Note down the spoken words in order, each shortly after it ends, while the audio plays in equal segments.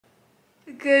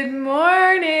Good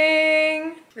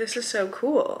morning. This is so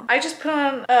cool. I just put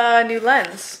on a new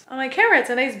lens on my camera. It's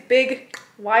a nice big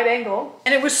wide angle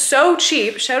and it was so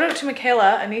cheap. Shout out to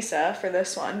Michaela Anissa for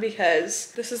this one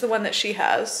because this is the one that she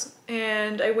has.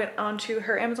 And I went onto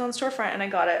her Amazon storefront and I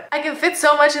got it. I can fit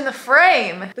so much in the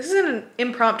frame. This is an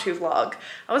impromptu vlog.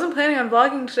 I wasn't planning on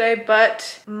vlogging today,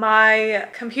 but my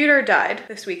computer died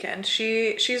this weekend.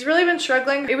 She's really been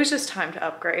struggling. It was just time to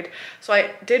upgrade. So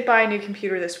I did buy a new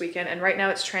computer this weekend and right now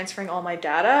it's transferring all my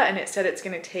data and it said it's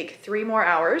gonna take 3 more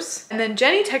hours. And then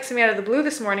Jenny texted me out of the blue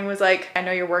this morning, was like, I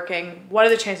know you're working. What are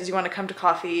the chances you wanna come to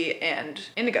coffee and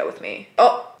Indigo with me?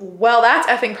 Oh, well, that's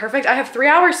effing perfect. I have 3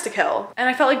 hours to kill. And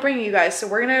I felt like bringing you guys. So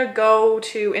we're gonna go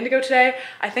to Indigo today.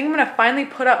 I think I'm gonna finally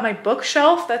put up my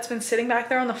bookshelf that's been sitting back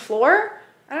there on the floor.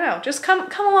 I don't know, just come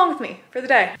along with me for the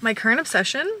day. My current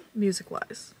obsession,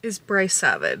 music-wise, is Bryce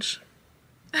Savage.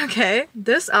 Okay,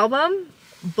 this album,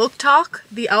 Book Talk,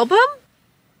 the album?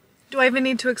 Do I even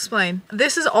need to explain?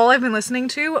 This is all I've been listening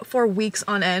to for weeks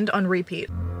on end on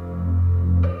repeat.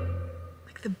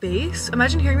 Like the bass,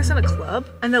 imagine hearing this in a club.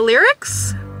 And the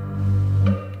lyrics?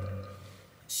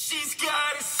 She's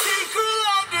got a secret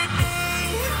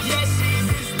underneath. Yeah, she's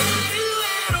his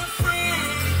little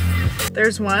friend.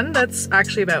 There's one that's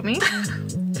actually about me.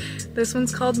 This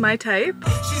one's called My Type.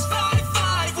 She's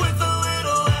 5'5" with a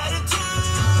little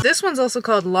attitude. This one's also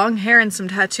called Long Hair and Some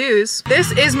Tattoos.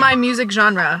 This is my music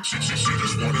genre.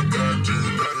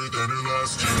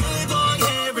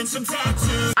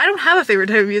 I don't have a favorite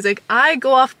type of music. I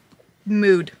go off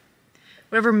mood,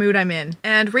 whatever mood I'm in.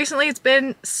 And recently it's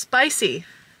been spicy.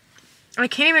 I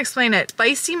can't even explain it.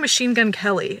 Spicy Machine Gun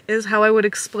Kelly is how I would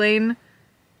explain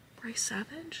Bryce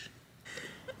Savage.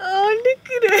 Oh, look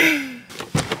at it.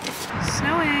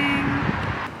 Snowing.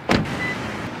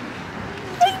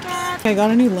 I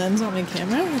got a new lens on my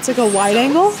camera. It's like a wide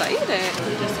angle. Excited.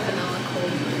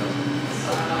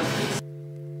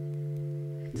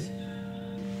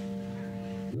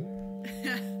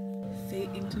 Fate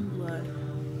Inkton Blood.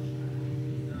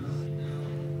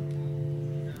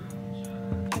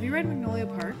 Have you read Magnolia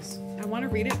Parks? I want to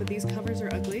read it, but these covers are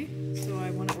ugly, so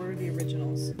I want to order the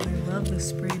originals. I love the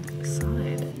sprayed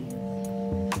side.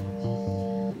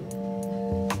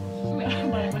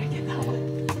 I might get that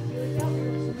one.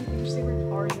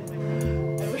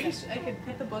 I wish I could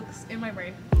put the books in my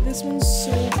brain. This one's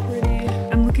so pretty.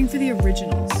 I'm looking for the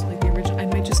originals, like the original. I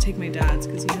might just take my dad's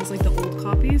because he has like the old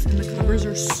copies and the covers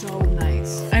are so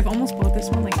nice. I've almost bought this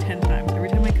one like 10 times. Every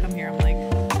time I come here, I'm like,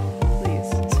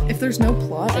 please. If there's no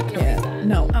plot, I can't.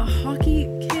 No. A hockey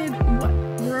kid? What?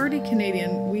 We're already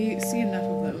Canadian. We see enough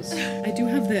of those. I do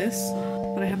have this,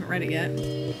 but I haven't read it yet.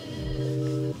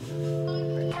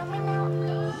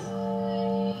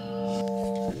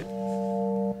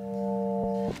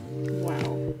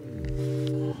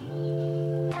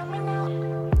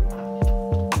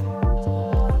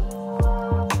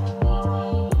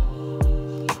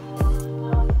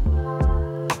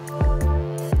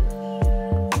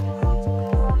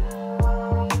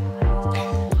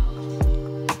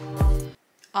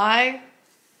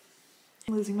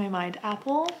 I'm losing my mind.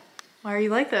 Apple, why are you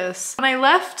like this? When I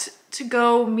left to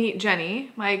go meet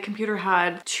Jenny, my computer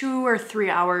had 2 or 3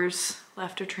 hours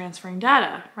left of transferring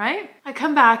data, right? I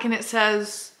come back and it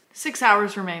says 6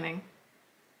 hours remaining.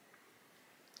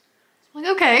 I'm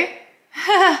like, okay.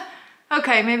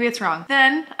 Okay, maybe it's wrong.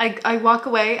 Then I walk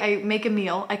away, I make a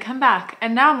meal, I come back,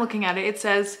 and now I'm looking at it, it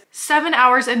says 7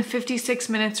 hours and 56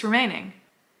 minutes remaining.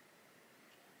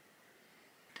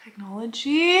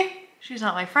 Technology, she's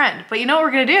not my friend. But you know what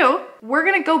we're gonna do? We're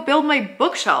gonna go build my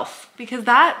bookshelf because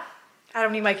that I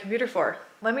don't need my computer for.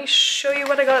 Let me show you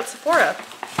what I got at Sephora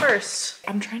first.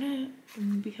 I'm trying to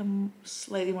become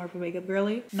slightly more of a makeup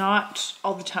girly. Not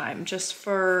all the time, just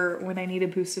for when I need a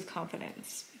boost of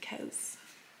confidence because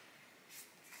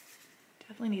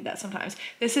definitely need that sometimes.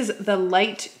 This is the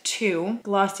Light 2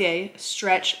 Glossier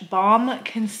Stretch Balm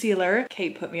Concealer.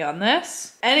 Kate put me on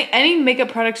this. Any makeup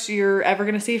products you're ever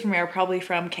gonna see from me are probably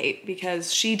from Kate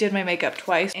because she did my makeup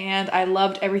twice and I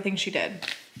loved everything she did.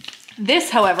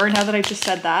 This, however, now that I just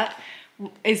said that,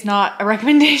 is not a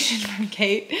recommendation from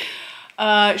Kate.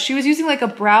 She was using like a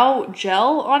brow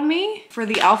gel on me. For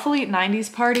the Alpha Elite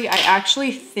 90s party, I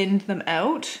actually thinned them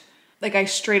out. Like I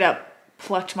straight up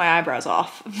plucked my eyebrows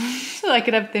off so I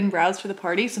could have thin brows for the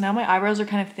party. So now my eyebrows are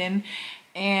kind of thin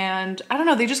and I don't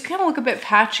know, they just kind of look a bit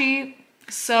patchy.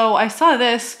 So I saw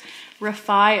this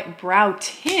Refi Brow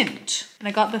Tint and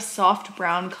I got the soft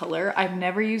brown color. I've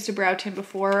never used a brow tint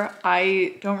before.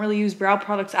 I don't really use brow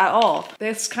products at all.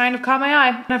 This kind of caught my eye.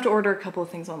 I'm gonna have to order a couple of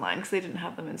things online because they didn't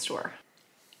have them in store.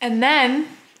 And then,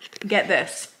 get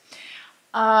this.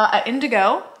 At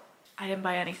Indigo, I didn't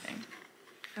buy anything.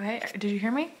 Okay, did you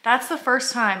hear me? That's the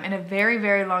first time in a very,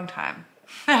 very long time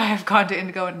that I have gone to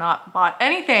Indigo and not bought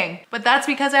anything. But that's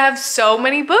because I have so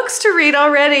many books to read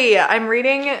already. I'm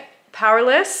reading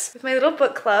Powerless with my little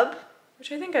book club,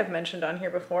 which I think I've mentioned on here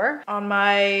before. On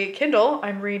my Kindle,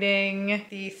 I'm reading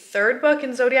the 3rd book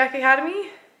in Zodiac Academy,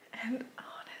 and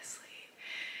honestly,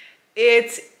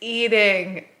 it's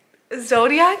eating.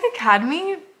 Zodiac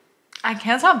Academy, I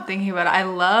can't stop thinking about it. I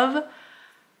love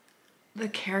the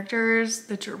characters,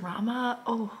 the drama.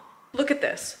 Oh, look at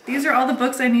this. These are all the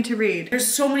books I need to read.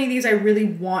 There's so many of these I really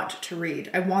want to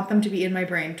read. I want them to be in my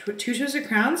brain. Two Twisted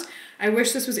Crowns, I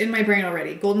wish this was in my brain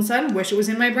already. Golden Sun, wish it was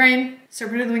in my brain.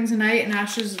 Serpent of the Wings of Night and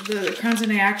Ashes, the Crowns of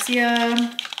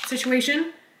Nyaxia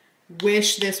situation,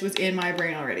 wish this was in my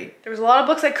brain already. There was a lot of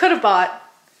books I could have bought,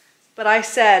 but I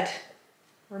said,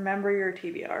 remember your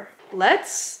TBR.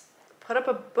 Let's put up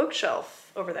a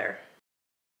bookshelf over there.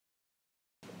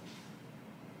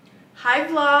 Hi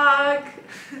vlog!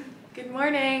 Good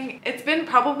morning. It's been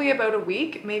probably about a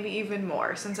week, maybe even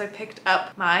more, since I picked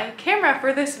up my camera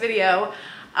for this video.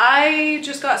 I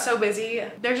just got so busy.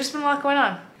 There's just been a lot going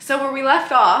on. So where we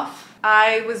left off,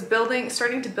 I was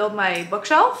starting to build my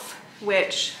bookshelf,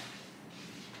 which,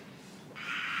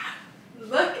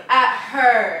 look at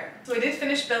her. So I did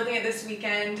finish building it this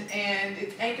weekend and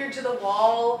it's anchored to the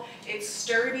wall, it's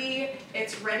sturdy,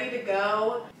 it's ready to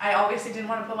go. I obviously didn't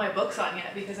want to put my books on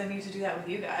yet because I need to do that with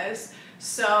you guys.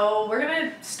 So we're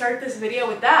gonna start this video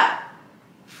with that.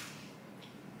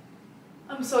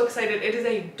 I'm so excited. It is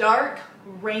a dark,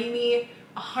 rainy,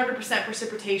 100%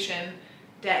 precipitation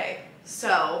day.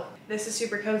 So this is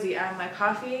super cozy. I have my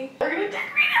coffee. We're gonna decorate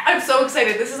it. I'm so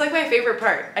excited. This is like my favorite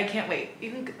part. I can't wait.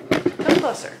 You can come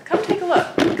closer. Come take a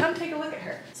look. Come take a look at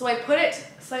her. So I put it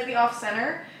slightly off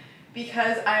center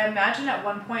because I imagine at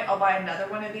one point I'll buy another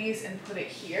one of these and put it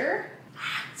here.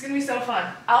 It's gonna be so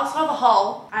fun. I also have a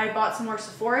haul. I bought some more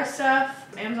Sephora stuff,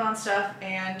 some Amazon stuff,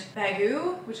 and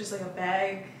Baggu, which is like a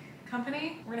bag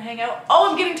company. We're gonna hang out.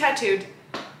 Oh, I'm getting tattooed.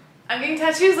 I'm getting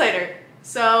tattoos later.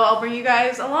 So I'll bring you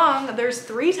guys along. There's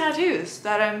 3 tattoos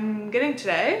that I'm getting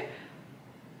today.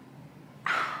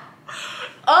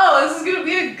 Oh, this is gonna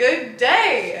be a good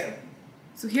day.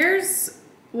 So here's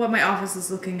what my office is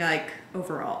looking like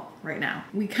overall right now.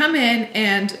 We come in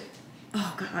and,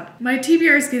 oh God, my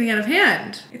TBR is getting out of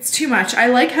hand. It's too much. I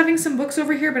like having some books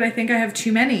over here, but I think I have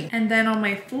too many. And then on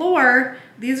my floor,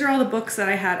 these are all the books that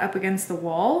I had up against the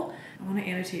wall. I wanna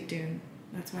annotate Dune.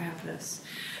 That's why I have this.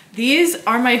 These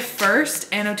are my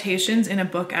first annotations in a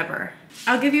book ever.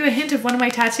 I'll give you a hint of one of my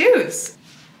tattoos.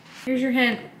 Here's your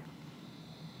hint.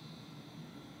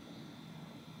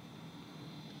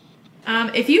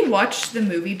 If you watched the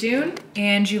movie Dune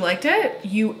and you liked it,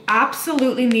 you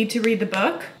absolutely need to read the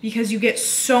book because you get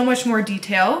so much more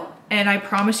detail, and I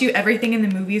promise you everything in the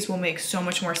movies will make so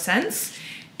much more sense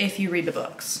if you read the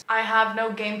books. I have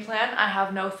no game plan. I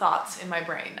have no thoughts in my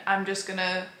brain. I'm just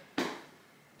gonna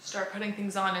start putting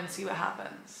things on and see what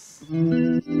happens.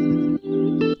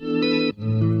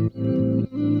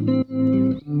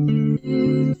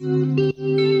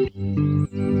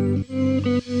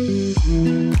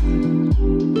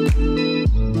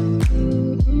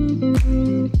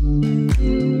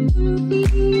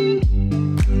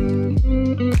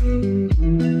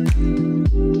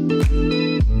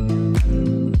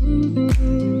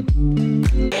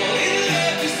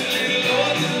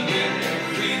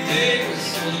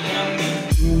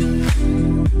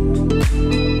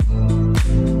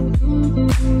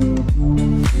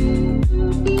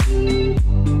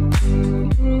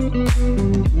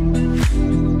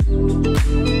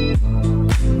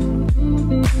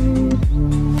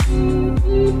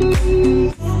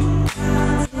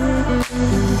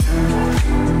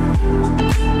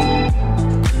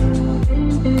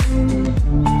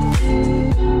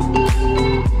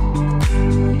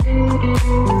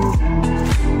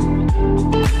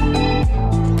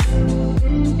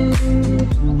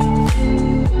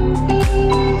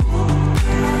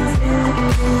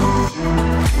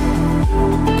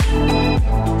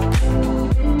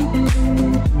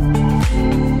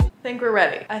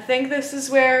 I think this is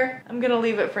where I'm gonna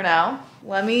leave it for now.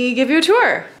 Let me give you a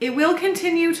tour. It will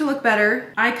continue to look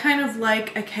better. I kind of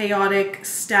like a chaotic,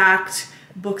 stacked,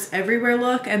 books everywhere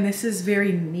look, and this is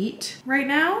very neat right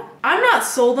now. I'm not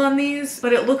sold on these,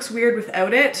 but it looks weird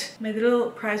without it. My little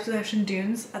prized possession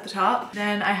Dunes at the top.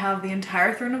 Then I have the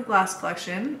entire Throne of Glass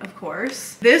collection, of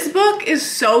course. This book is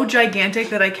so gigantic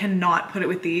that I cannot put it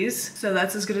with these, so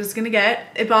that's as good as it's gonna get.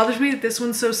 It bothers me that this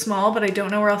one's so small, but I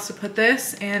don't know where else to put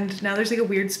this, and now there's like a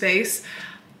weird space.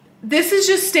 This is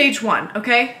just stage 1,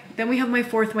 okay? Then we have my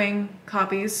Fourth Wing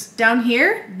copies. Down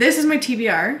here, this is my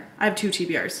TBR. I have 2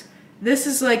 TBRs. This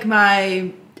is like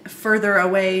my further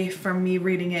away from me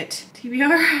reading it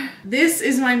TBR. This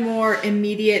is my more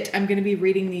immediate, I'm gonna be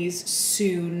reading these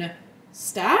soon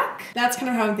stack. That's kind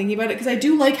of how I'm thinking about it because I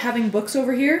do like having books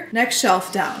over here. Next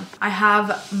shelf down, I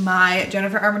have my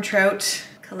Jennifer Armentrout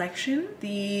collection,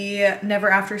 the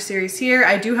Never After series here.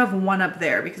 I do have one up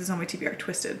there because it's on my TBR,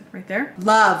 Twisted, right there.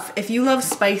 Love, if you love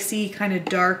spicy kind of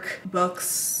dark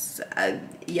books,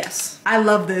 yes. I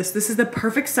love this. This is the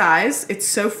perfect size. It's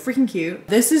so freaking cute.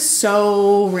 This is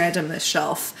so random, this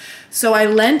shelf. So I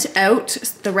lent out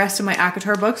the rest of my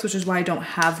ACOTAR books, which is why I don't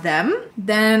have them.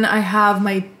 Then I have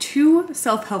my 2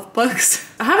 self-help books.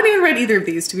 I haven't even read either of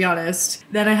these, to be honest.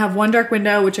 Then I have One Dark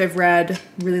Window, which I've read,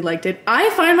 really liked it. I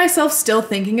find myself still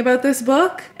thinking about this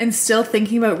book and still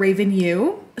thinking about Raven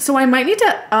You. So I might need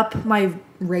to up my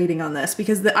rating on this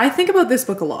because I think about this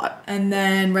book a lot. And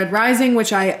then Red Rising,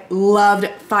 which I loved,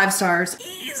 5 stars.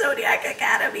 Zodiac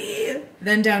Academy.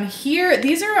 Then down here,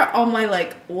 these are all my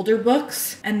like older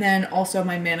books and then also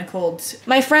my manacled.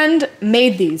 My friend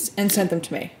made these and sent them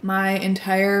to me. My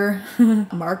entire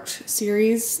Marked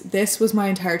series. This was my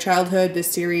entire childhood.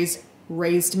 This series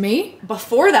raised me.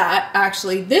 Before that,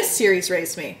 actually, this series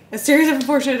raised me. A Series of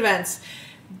Unfortunate Events.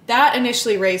 That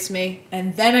initially raised me,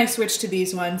 and then I switched to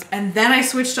these ones, and then I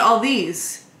switched to all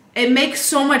these. It makes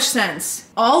so much sense.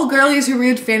 All girlies who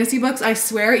read fantasy books, I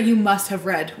swear you must have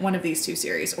read one of these 2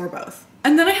 series, or both.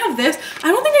 And then I have this.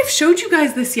 I don't think I've showed you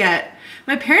guys this yet.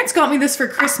 My parents got me this for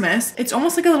Christmas. It's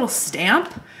almost like a little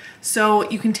stamp. So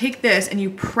you can take this and you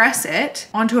press it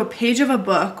onto a page of a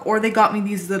book, or they got me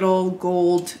these little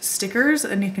gold stickers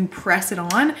and you can press it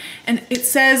on. And it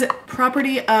says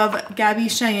property of Gabby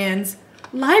Cheyenne's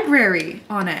library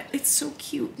on it. It's so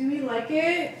cute. Do we like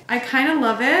it? I kind of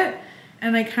love it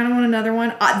and I kind of want another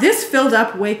one. This filled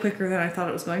up way quicker than I thought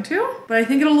it was going to, but I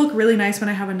think it'll look really nice when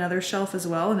I have another shelf as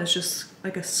well and it's just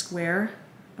like a square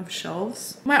of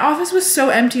shelves. My office was so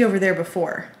empty over there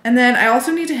before. And then I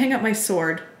also need to hang up my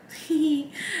sword.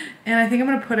 And I think I'm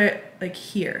gonna put it like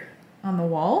here on the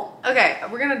wall. Okay,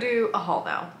 we're gonna do a haul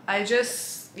now.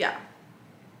 Yeah.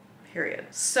 Period.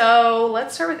 So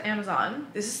let's start with Amazon.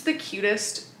 This is the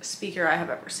cutest speaker I have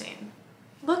ever seen.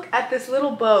 Look at this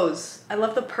little Bose. I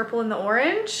love the purple and the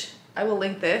orange. I will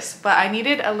link this, but I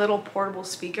needed a little portable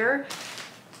speaker.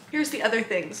 Here's the other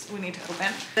things we need to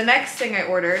open. The next thing I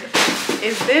ordered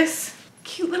is this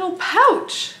cute little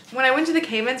pouch. When I went to the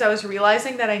Caymans, I was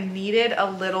realizing that I needed a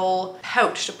little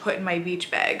pouch to put in my beach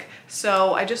bag.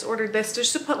 So I just ordered this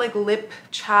just to put like lip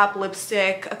chap,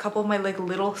 lipstick, a couple of my like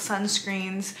little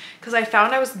sunscreens, because I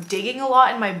found I was digging a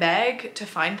lot in my bag to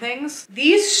find things.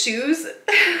 These shoes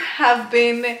have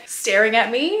been staring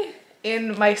at me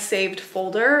in my saved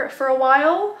folder for a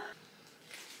while.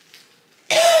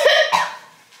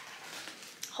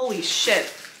 Holy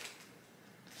shit.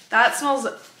 That smells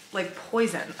like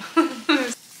poison.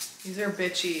 These are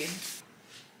bitchy.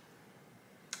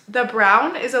 The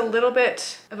brown is a little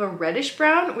bit of a reddish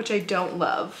brown, which I don't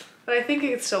love, but I think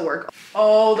it could still work.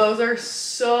 Oh, those are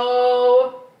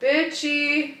so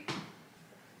bitchy.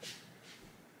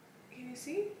 Can you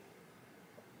see?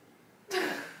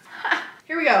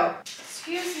 Here we go.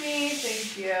 Excuse me,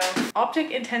 thank you. Optic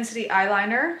Intensity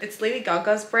eyeliner. It's Lady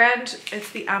Gaga's brand.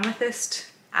 It's the Amethyst,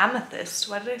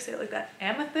 why did I say it like that?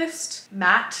 Amethyst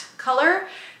matte color.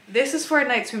 This is for a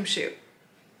night swim shoot.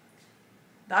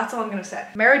 That's all I'm gonna say.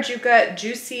 Marajuka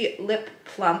Juicy Lip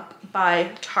Plump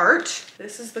by Tarte.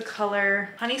 This is the color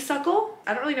Honeysuckle.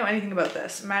 I don't really know anything about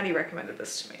this. Maddie recommended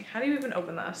this to me. How do you even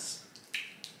open this?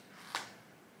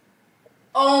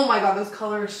 Oh my God, this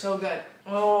color is so good.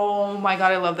 Oh my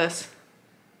God, I love this.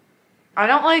 I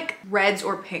don't like reds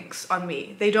or pinks on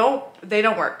me. They don't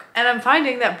work. And I'm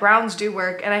finding that browns do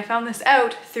work, and I found this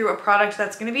out through a product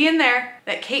that's gonna be in there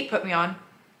that Kate put me on.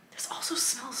 This also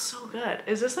smells so good.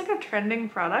 Is this like a trending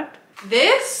product?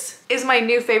 This is my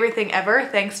new favorite thing ever,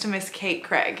 thanks to Miss Kate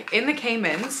Craig. In the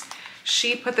Caymans,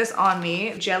 she put this on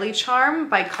me. Jelly Charm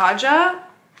by Kaja.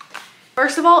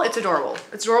 First of all, it's adorable.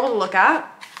 It's adorable to look at.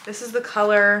 This is the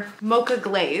color Mocha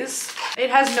Glaze.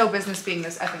 It has no business being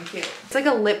this effing cute. It's like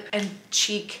a lip and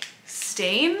cheek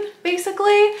stain,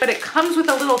 basically, but it comes with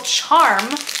a little charm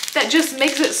that just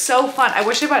makes it so fun. I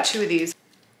wish I bought 2 of these.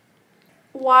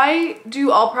 Why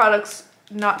do all products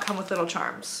not come with little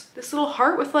charms? This little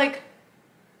heart with like,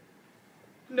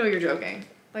 no, you're joking.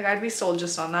 Like, I'd be sold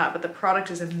just on that, but the product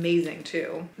is amazing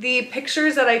too. The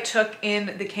pictures that I took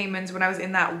in the Caymans when I was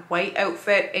in that white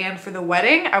outfit and for the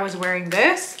wedding, I was wearing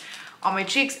this. on my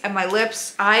cheeks and my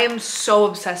lips. I am so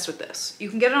obsessed with this. You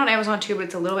can get it on Amazon too, but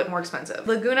it's a little bit more expensive.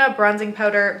 Laguna Bronzing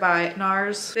Powder by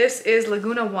NARS. This is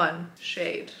Laguna 1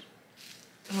 shade.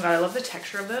 Oh my god, I love the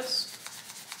texture of this.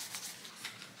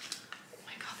 Oh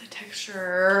my god, the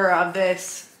texture of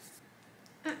this.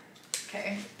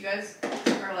 Okay, you guys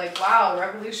are like, wow,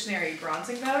 revolutionary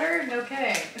bronzing powder? No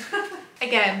kidding.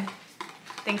 Again,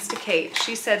 thanks to Kate.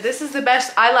 She said, this is the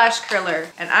best eyelash curler.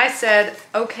 And I said,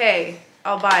 okay,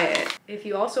 I'll buy it. If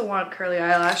you also want curly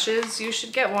eyelashes, you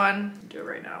should get one. Do it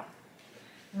right now.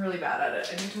 I'm really bad at it.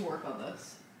 I need to work on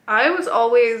this. I was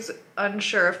always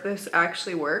unsure if this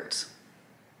actually worked.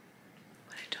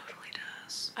 But it totally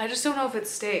does. I just don't know if it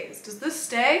stays. Does this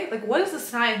stay? Like, what is the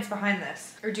science behind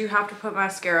this? Or do you have to put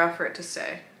mascara for it to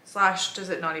stay? Slash, does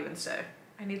it not even stay?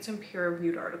 I need some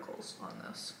peer-reviewed articles on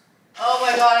this. Oh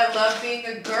my god, I love being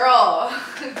a girl.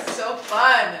 It's so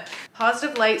fun.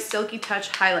 Positive Light Silky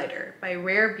Touch Highlighter by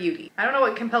Rare Beauty. I don't know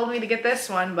what compelled me to get this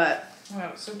one, but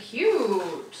wow, it's so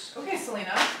cute. Okay,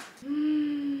 Selena.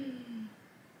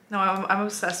 No, I'm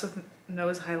obsessed with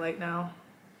nose highlight now.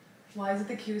 Why is it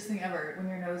the cutest thing ever when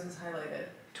your nose is highlighted?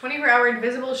 24-hour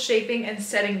invisible shaping and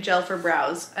setting gel for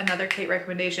brows. Another Kate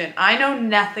recommendation. I know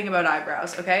nothing about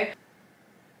eyebrows, okay?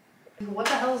 What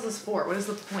the hell is this for? What is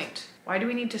the point? Why do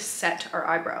we need to set our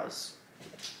eyebrows?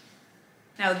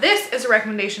 Now this is a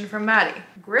recommendation from Maddie.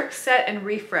 Grip Set and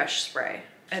Refresh Spray.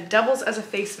 It doubles as a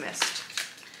face mist.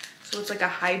 So it's like a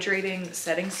hydrating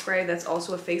setting spray that's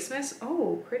also a face mist.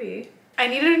 Oh, pretty. I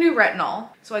needed a new retinol,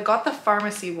 so I got the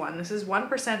pharmacy one. This is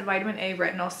 1% vitamin A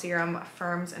retinol serum,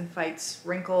 firms and fights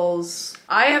wrinkles.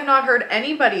 I have not heard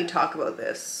anybody talk about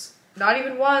this. Not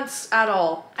even once at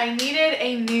all. I needed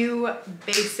a new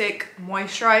basic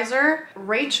moisturizer.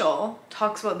 Rachel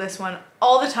talks about this one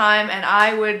all the time and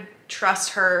I would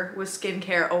trust her with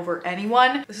skincare over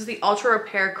anyone. This is the Ultra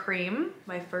Repair Cream,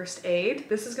 my First Aid.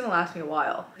 This is gonna last me a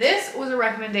while. This was a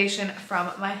recommendation from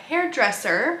my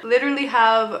hairdresser. Literally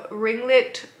have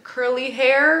ringlet curly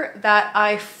hair that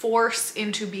I force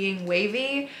into being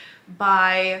wavy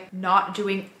by not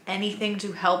doing anything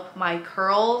to help my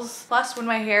curls. Plus, when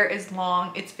my hair is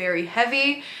long, it's very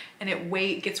heavy and it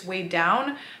gets weighed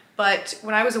down. But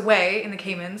when I was away in the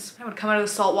Caymans, I would come out of the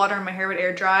salt water and my hair would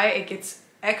air dry. It gets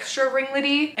extra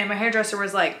ringlety. And my hairdresser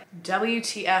was like,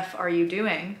 WTF are you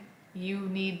doing? You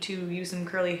need to use some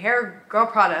curly hair girl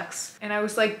products. And I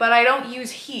was like, but I don't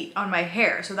use heat on my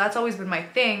hair. So that's always been my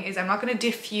thing, is I'm not gonna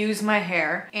diffuse my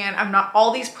hair. And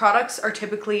all these products are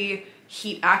typically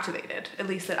heat activated, at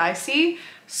least that I see.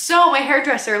 So my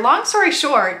hairdresser, long story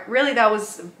short, really that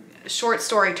was a short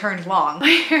story turned long. My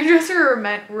hairdresser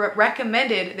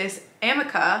recommended this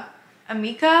Amica,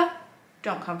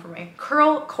 don't come for me,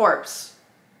 Curl Corpse.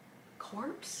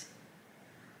 Corpse?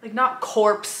 Like not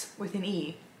corpse with an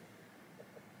E.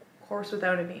 Corpse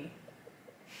without an E.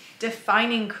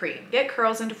 Defining cream. Get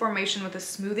curls into formation with a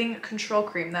smoothing control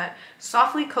cream that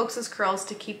softly coaxes curls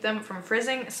to keep them from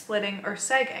frizzing, splitting, or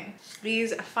sagging.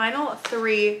 These final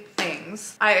 3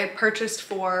 things I purchased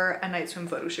for a night swim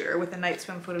photo shoot, or with a night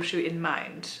swim photo shoot in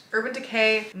mind. Urban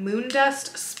Decay Moon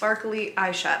Dust Sparkly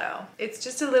Eyeshadow. It's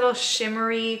just a little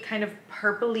shimmery, kind of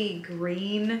purpley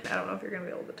green. I don't know if you're gonna be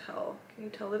able to tell. Can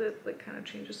you tell that it like kind of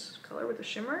changes color with the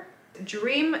shimmer?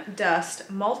 Dream Dust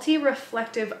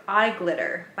Multi-Reflective Eye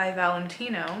Glitter by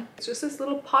Valentino. It's just this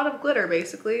little pot of glitter,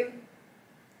 basically.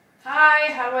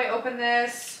 Hi, how do I open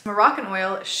this? Moroccan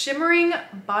Oil Shimmering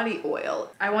Body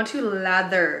Oil. I want to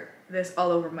lather this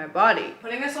all over my body.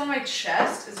 Putting this on my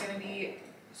chest is gonna be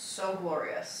so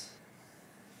glorious.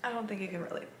 I don't think you can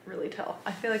really tell.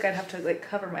 I feel like I'd have to like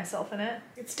cover myself in it.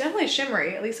 It's definitely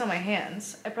shimmery, at least on my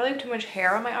hands. I probably have too much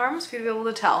hair on my arms for you to be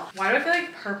able to tell. Why do I feel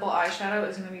like purple eyeshadow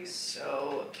is gonna be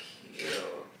so cute?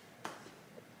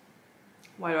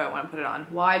 Why do I want to put it on?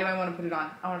 Why do I want to put it on?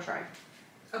 I want to try.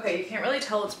 Okay, you can't really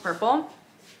tell it's purple.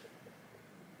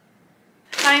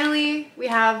 Finally, we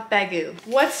have Baggu.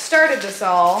 What started this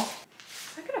all?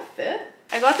 Is that gonna fit?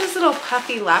 I got this little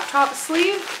puffy laptop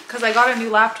sleeve because I got a new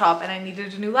laptop and I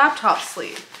needed a new laptop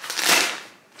sleeve.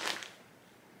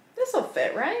 This will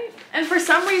fit, right? And for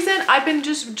some reason, I've been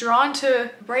just drawn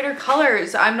to brighter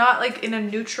colors. I'm not like in a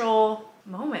neutral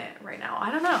moment right now.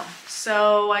 I don't know.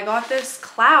 So I got this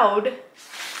cloud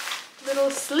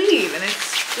little sleeve and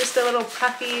it's just a little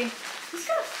puffy. Is this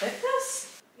gonna fit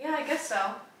this? Yeah, I guess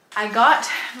so. I got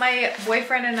my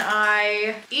boyfriend and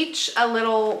I each a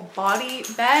little body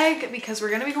bag because we're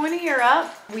gonna be going to Europe.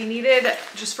 We needed,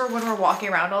 just for when we're walking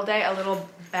around all day, a little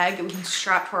bag that we can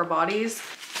strap to our bodies.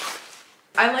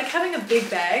 I like having a big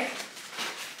bag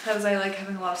because I like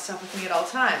having a lot of stuff with me at all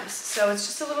times. So it's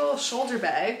just a little shoulder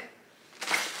bag.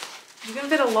 You can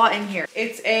fit a lot in here.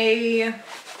 It's a,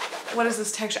 what is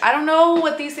this texture? I don't know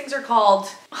what these things are called.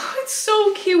 Oh, it's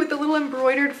so cute with the little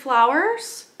embroidered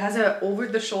flowers. It has a over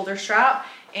the shoulder strap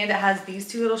and it has these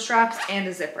two little straps and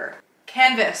a zipper.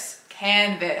 Canvas.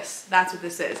 Canvas, that's what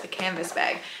this is, a canvas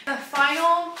bag. The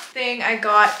final thing I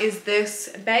got is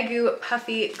this baggu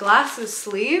puffy glasses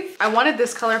sleeve. I wanted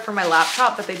this color for my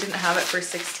laptop, but they didn't have it for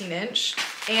 16-inch.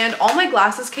 And all my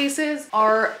glasses cases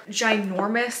are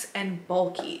ginormous and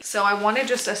bulky. So I wanted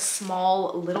just a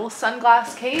small little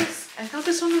sunglass case. I thought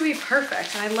this one would be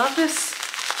perfect. And I love this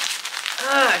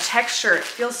texture. It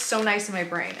feels so nice in my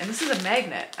brain. And this is a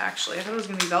magnet, actually. I thought it was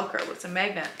gonna be Velcro, but it's a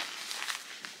magnet.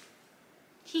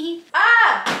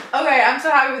 Okay, I'm so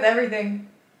happy with everything.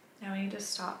 Now I need to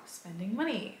stop spending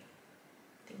money.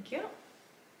 Thank you.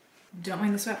 Don't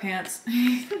mind the sweatpants.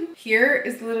 Here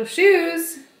is the little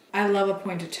shoes. I love a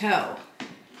pointed toe.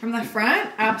 From the front,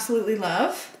 absolutely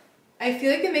love. I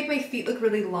feel like they make my feet look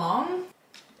really long.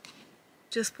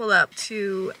 Just pulled up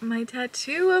to my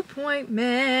tattoo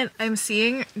appointment. I'm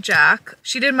seeing Jack.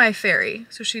 She did my fairy,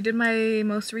 so she did my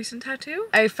most recent tattoo.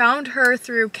 I found her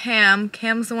through Cam.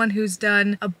 Cam's the one who's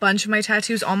done a bunch of my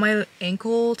tattoos, all my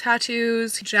ankle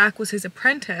tattoos. Jack was his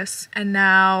apprentice, and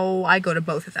now I go to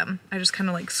both of them. I just kind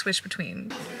of like switch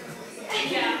between.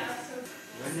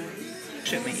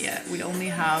 Shipment yet. We only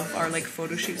have our like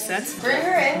photo shoot sets. Bring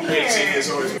her in here.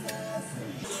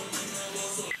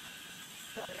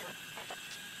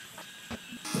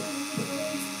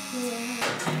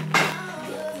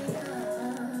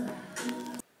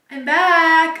 I'm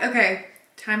back. Okay,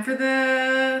 time for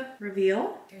the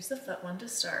reveal. Here's the foot one to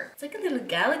start. It's like a little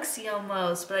galaxy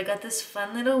almost, but I got this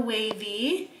fun little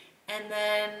wavy and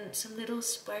then some little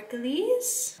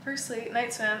sparklies. Firstly,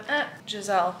 night swim.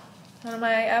 Giselle, one of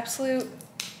my absolute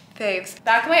faves.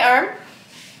 Back of my arm,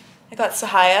 I got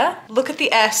Sahaya. Look at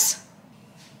the S.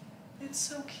 It's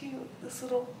so cute, this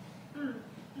little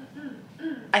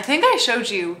I think I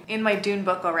showed you in my Dune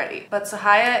book already, but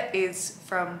Sahaya is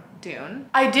from Dune.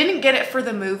 I didn't get it for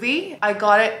the movie. I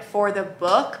got it for the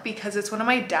book because it's one of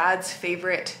my dad's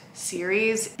favorite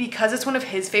series. Because it's one of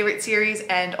his favorite series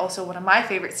and also one of my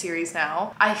favorite series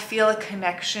now, I feel a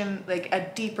connection, like a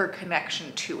deeper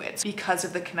connection to it because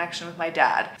of the connection with my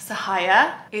dad.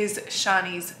 Sahaya is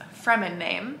Shani's Fremen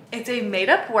name. It's a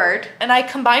made-up word, and I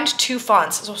combined two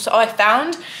fonts. So I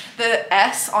found the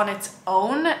S on its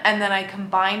own, and then I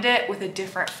combined it with a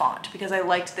different font because I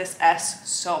liked this S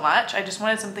so much. I just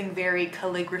wanted something very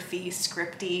calligraphy,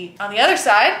 scripty. On the other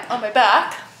side, on my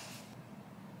back,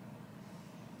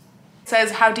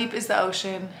 says, how deep is the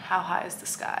ocean? How high is the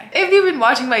sky? If you've been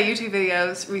watching my YouTube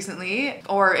videos recently,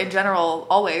 or in general,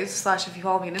 always, slash if you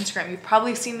follow me on Instagram, you've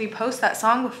probably seen me post that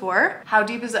song before. How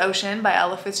Deep is the Ocean by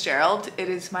Ella Fitzgerald. It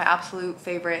is my absolute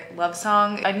favorite love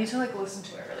song. I need to like listen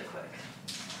to it really quick.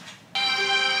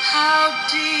 How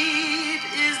deep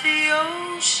is the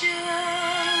ocean?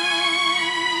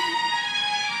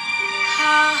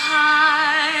 How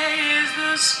high is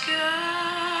the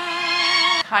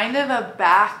sky? Kind of a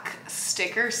back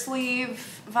sticker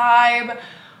sleeve vibe.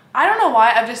 I don't know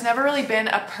why, I've just never really been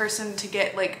a person to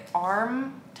get like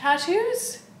arm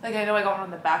tattoos. Like I know I got one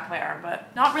on the back of my arm,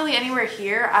 but not really anywhere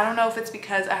here. I don't know if it's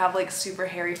because I have like super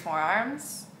hairy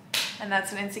forearms and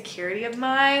that's an insecurity of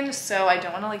mine, so I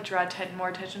don't want to like draw more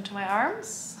attention to my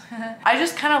arms. I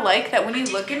just kind of like that when you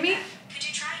look at me. Could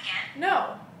you try again?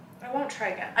 No, I won't try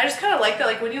again. I just kind of like that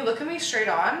like when you look at me straight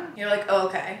on, you're like, oh,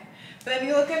 okay. But then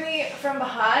you look at me from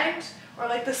behind or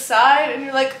like the side and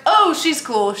you're like, oh, she's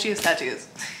cool, she has tattoos.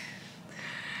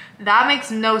 That makes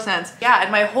no sense. Yeah,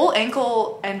 and my whole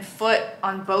ankle and foot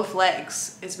on both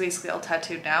legs is basically all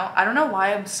tattooed now. I don't know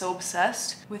why I'm so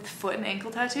obsessed with foot and ankle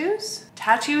tattoos.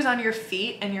 Tattoos on your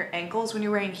feet and your ankles when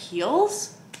you're wearing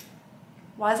heels?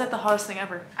 Why is that the hottest thing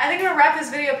ever? I think I'm gonna wrap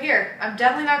this video up here. I'm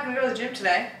definitely not gonna go to the gym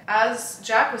today. As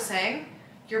Jack was saying,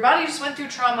 your body just went through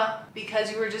trauma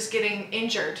because you were just getting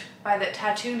injured by that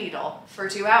tattoo needle for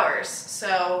 2 hours.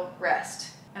 So rest.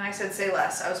 And I said say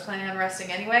less. I was planning on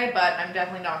resting anyway, but I'm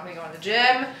definitely not gonna go in the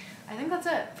gym. I think that's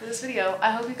it for this video.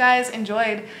 I hope you guys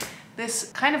enjoyed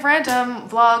this kind of random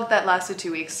vlog that lasted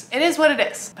 2 weeks. It is what it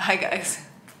is. Bye guys.